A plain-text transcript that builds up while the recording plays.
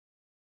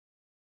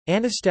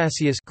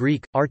Anastasius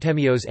Greek,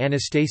 Artemios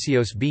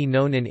Anastasios B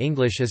known in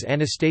English as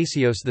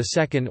Anastasios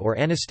II or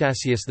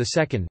Anastasius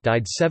II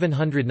died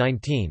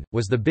 719,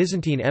 was the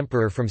Byzantine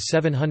emperor from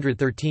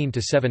 713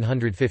 to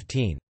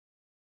 715.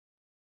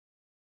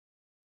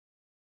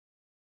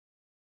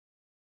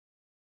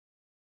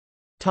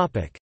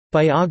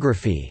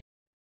 Biography.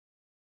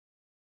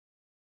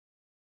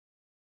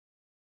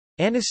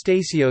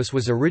 Anastasios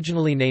was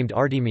originally named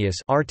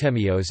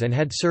Artemios and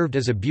had served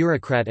as a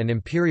bureaucrat and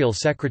imperial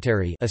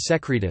secretary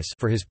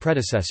for his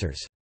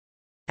predecessors.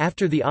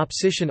 After the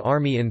Opsician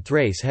army in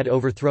Thrace had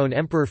overthrown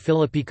Emperor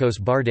Philippikos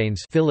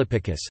Bardanes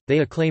they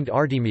acclaimed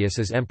Artemius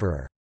as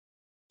emperor.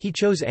 He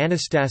chose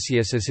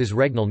Anastasius as his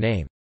regnal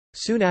name.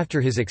 Soon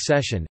after his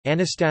accession,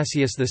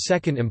 Anastasius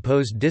II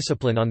imposed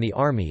discipline on the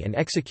army and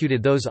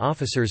executed those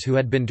officers who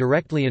had been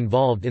directly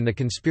involved in the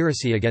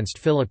conspiracy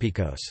against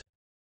Philippikos.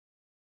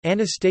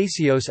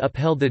 Anastasios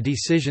upheld the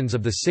decisions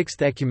of the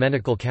Sixth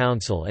Ecumenical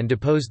Council and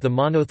deposed the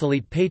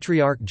monothelite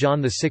Patriarch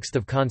John VI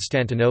of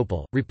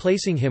Constantinople,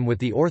 replacing him with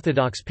the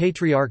Orthodox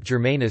Patriarch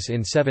Germanus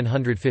in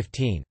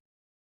 715.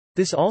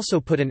 This also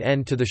put an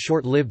end to the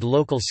short-lived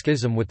local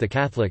schism with the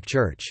Catholic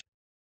Church.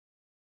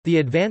 The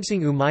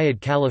advancing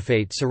Umayyad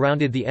Caliphate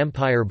surrounded the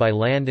empire by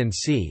land and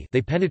sea.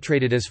 They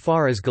penetrated as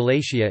far as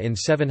Galatia in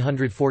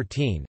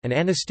 714, and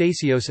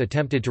Anastasios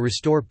attempted to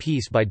restore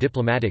peace by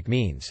diplomatic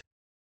means.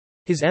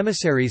 His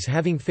emissaries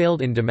having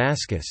failed in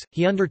Damascus,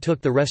 he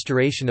undertook the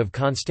restoration of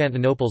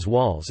Constantinople's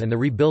walls and the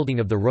rebuilding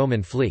of the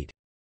Roman fleet.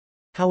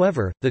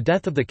 However, the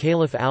death of the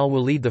Caliph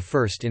al-Walid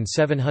I in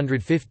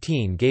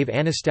 715 gave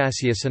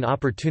Anastasius an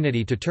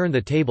opportunity to turn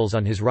the tables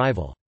on his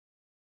rival.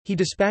 He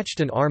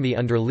dispatched an army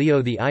under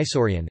Leo the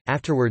Isaurian,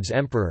 afterwards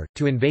emperor,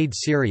 to invade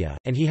Syria,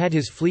 and he had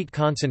his fleet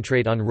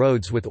concentrate on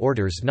Rhodes with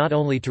orders not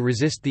only to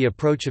resist the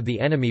approach of the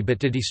enemy but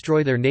to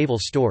destroy their naval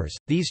stores.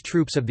 These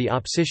troops of the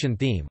Opsician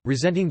theme,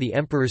 resenting the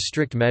emperor's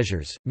strict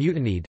measures,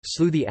 mutinied,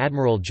 slew the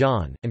admiral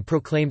John, and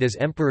proclaimed as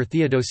Emperor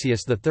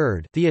Theodosius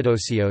III,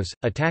 Theodosios,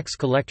 a tax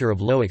collector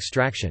of low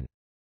extraction.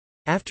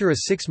 After a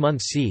 6-month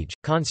siege,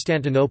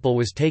 Constantinople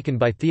was taken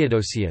by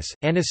Theodosius.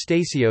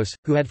 Anastasios,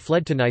 who had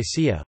fled to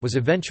Nicaea, was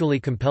eventually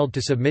compelled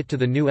to submit to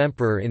the new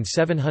emperor in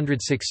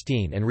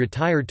 716 and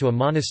retired to a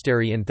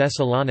monastery in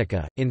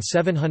Thessalonica. In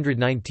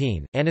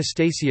 719,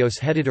 Anastasios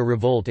headed a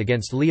revolt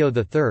against Leo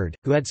III,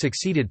 who had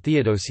succeeded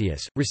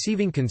Theodosius,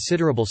 receiving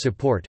considerable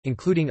support,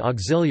 including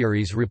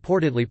auxiliaries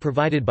reportedly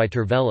provided by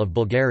Tervel of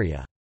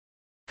Bulgaria.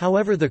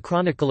 However, the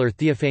chronicler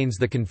Theophanes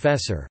the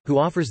Confessor, who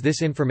offers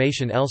this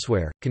information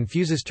elsewhere,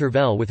 confuses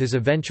Tervel with his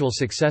eventual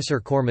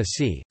successor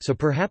Cormaci, so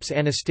perhaps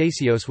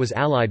Anastasios was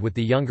allied with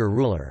the younger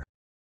ruler.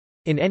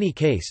 In any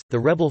case, the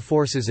rebel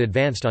forces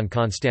advanced on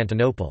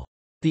Constantinople.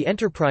 The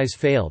enterprise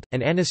failed,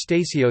 and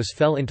Anastasios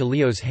fell into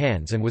Leo's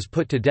hands and was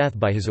put to death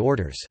by his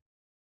orders.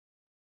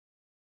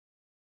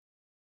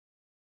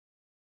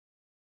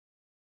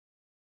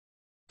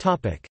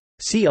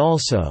 See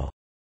also: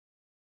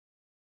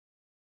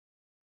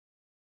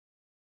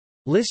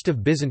 List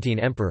of Byzantine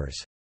emperors.